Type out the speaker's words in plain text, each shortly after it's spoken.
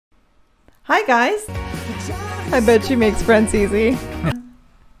Hi guys. I bet she makes friends easy.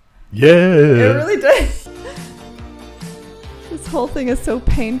 Yeah. It really does. This whole thing is so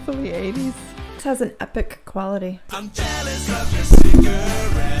painfully 80s. It has an epic quality. I'm jealous of your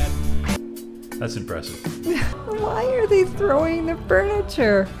cigarette. That's impressive. Why are they throwing the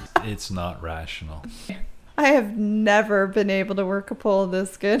furniture? It's not rational. I have never been able to work a pole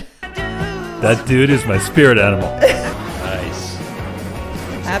this good. That dude is my spirit animal. Nice.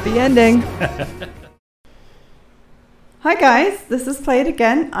 Happy ending. Hi guys, this is Play It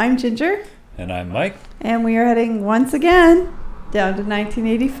Again. I'm Ginger. And I'm Mike. And we are heading once again down to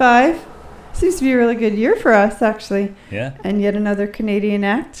 1985. Seems to be a really good year for us, actually. Yeah. And yet another Canadian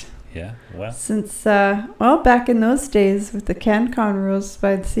act. Yeah, well. Since, well, back in those days with the CanCon rules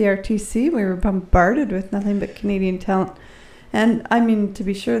by the CRTC, we were bombarded with nothing but Canadian talent. And, I mean, to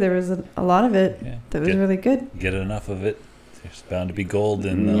be sure, there was a lot of it that was really good. Get enough of it. There's bound to be gold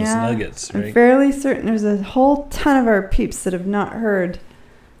in those nuggets, right? I'm fairly certain there's a whole ton of our peeps that have not heard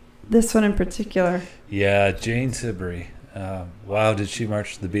this one in particular. Yeah, Jane Siberry. Wow, did she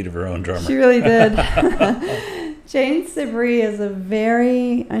march to the beat of her own drummer? She really did. Jane Siberry is a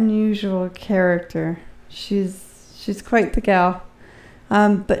very unusual character. She's quite the gal.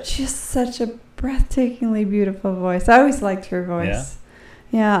 But she has such a breathtakingly beautiful voice. I always liked her voice.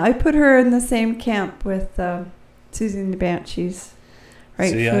 Yeah, I put her in the same camp with Susie and the Banshees.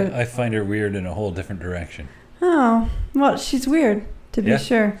 Right. See, I find her weird in a whole different direction. Oh, well, she's weird, to be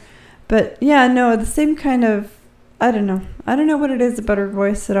sure. But yeah, no, the same kind of, I don't know. I don't know what it is about her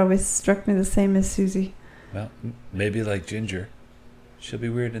voice that always struck me the same as Susie. Well, maybe like Ginger. She'll be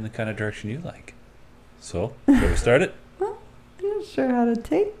weird in the kind of direction you like. So, shall we start it? Well, I'm not sure how to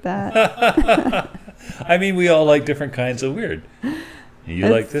take that. I mean, we all like different kinds of weird. You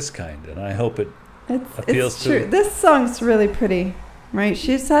like this kind, and I hope it appeals it's to true. This song's really pretty, right?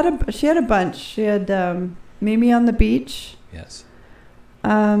 She had a bunch. She had Mimi on the Beach. Yes.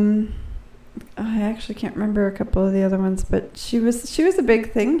 I actually can't remember a couple of the other ones, but she was a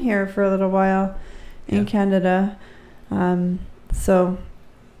big thing here for a little while in Canada. So,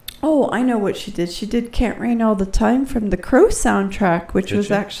 oh, I know what she did. She did "Can't Rain All the Time" from the Crow soundtrack, which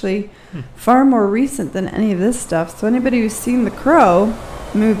was actually far more recent than any of this stuff. So anybody who's seen the Crow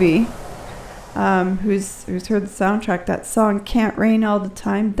movie, who's heard the soundtrack, that song "Can't Rain All the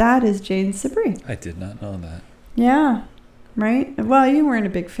Time," that is Jane Siberry. I did not know that. Yeah. Right? Well, you weren't a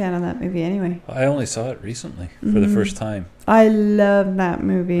big fan of that movie anyway. I only saw it recently for the first time. I love that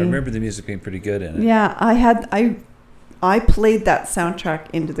movie. I remember the music being pretty good in it. Yeah, I played that soundtrack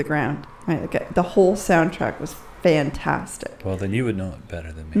into the ground. Right? Like, the whole soundtrack was fantastic. Well, then you would know it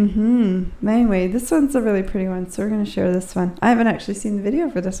better than me. Mm-hmm. Anyway, this one's a really pretty one, so we're going to share this one. I haven't actually seen the video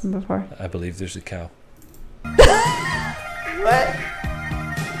for this one before. I believe there's a cow. What?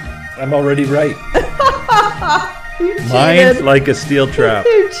 I'm already right. You cheated. Mine's like a steel trap.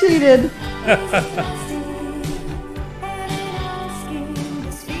 You cheated.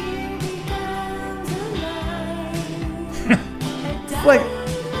 It's like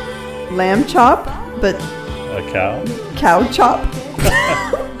lamb chop, but A cow? cow chop.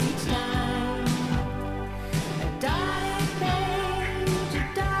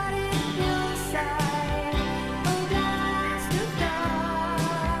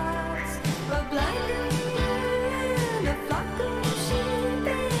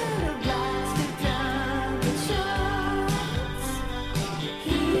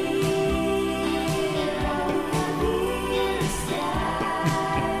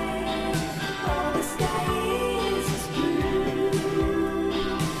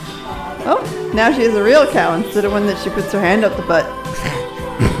 Oh, now she has a real cow instead of one that she puts her hand up the butt.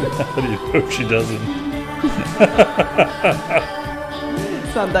 How do you hope she doesn't?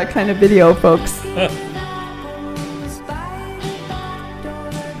 It's not that kind of video, folks.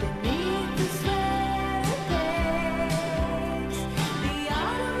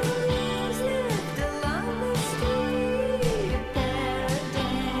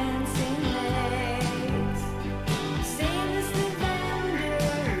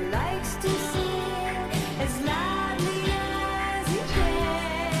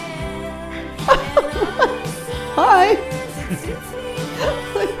 Hi.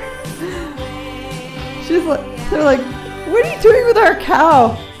 She's like, they're like, what are you doing with our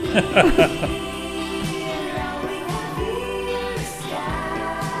cow?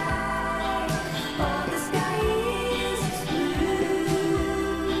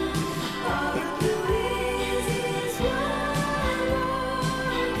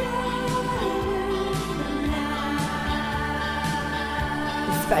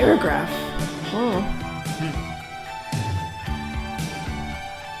 Spirograph. Oh.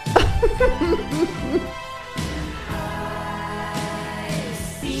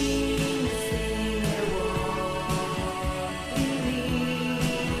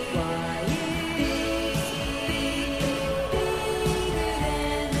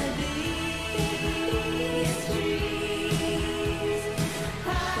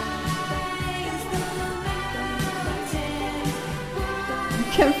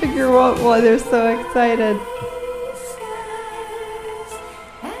 Can't figure out why they're so excited.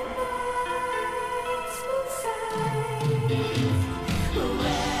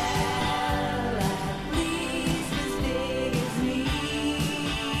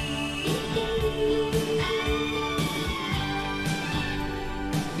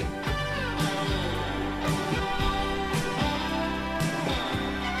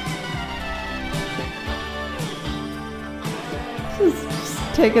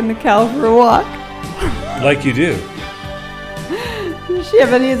 Just taking the cow for a walk. Like you do. Does she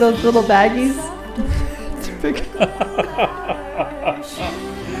have any of those little baggies? To pick up?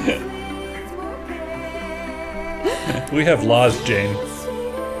 We have laws, Jane.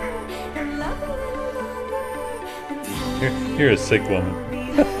 You're a sick woman.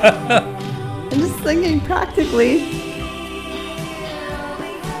 I'm just thinking practically.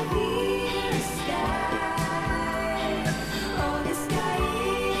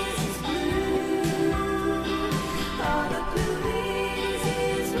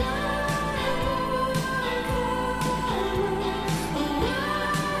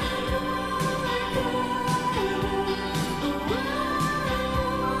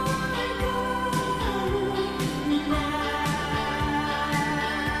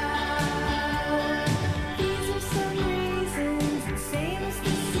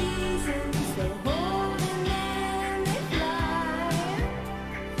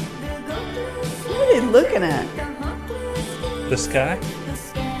 What are you looking at? The sky?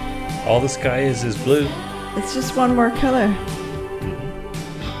 All the sky is blue. It's just one more color.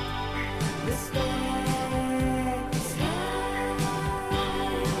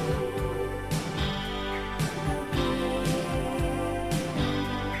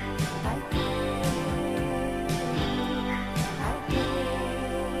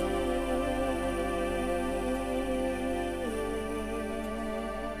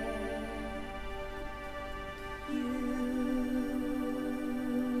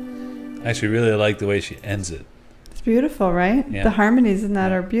 I actually really like the way she ends it. It's beautiful, right? Yeah. The harmonies in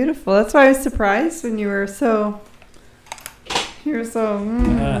that are beautiful. That's why I was surprised when you were so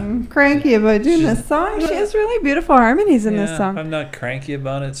cranky about doing this song. She has really beautiful harmonies in this song. I'm not cranky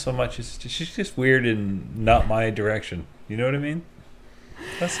about it so much. She's just weird and not my direction. You know what I mean?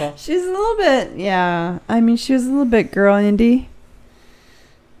 That's all. She's a little bit, yeah. I mean, she was a little bit girl indie,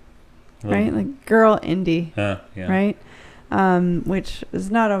 right? Like girl indie, yeah. right? Which has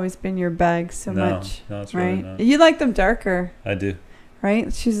not always been your bag so much, No, it's right? really not. You like them darker, I do.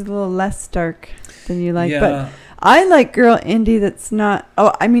 right? She's a little less dark than you like, Yeah. but I like girl indie that's not.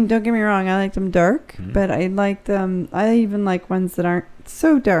 Oh, I mean, don't get me wrong. I like them dark, Mhm. but I like them. I even like ones that aren't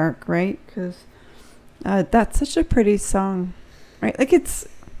so dark, right? Because that's such a pretty song, right? Like it's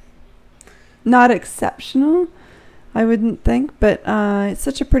not exceptional, I wouldn't think, but it's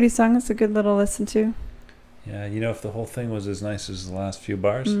such a pretty song. It's a good little listen to. Yeah, you know, if the whole thing was as nice as the last few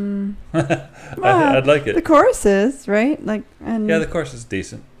bars, Well, I'd like it. The chorus is right, like, and Yeah, the chorus is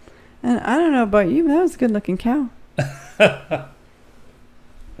decent. and I don't know about you, but that was a good looking cow.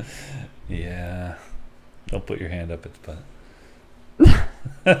 Yeah. Don't put your hand up its butt.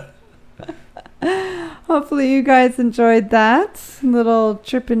 Hopefully, you guys enjoyed that little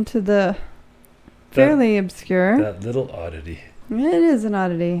trip into the fairly obscure. That little oddity. It is an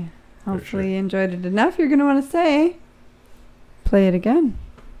oddity. For Hopefully, sure. you enjoyed it enough. You're going to want to say, play it again.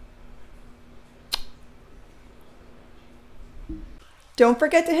 Don't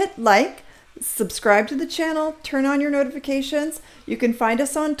forget to hit like, subscribe to the channel, turn on your notifications. You can find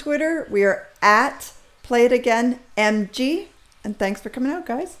us on Twitter. We are at PlayItAgainMG. And thanks for coming out,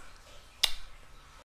 guys.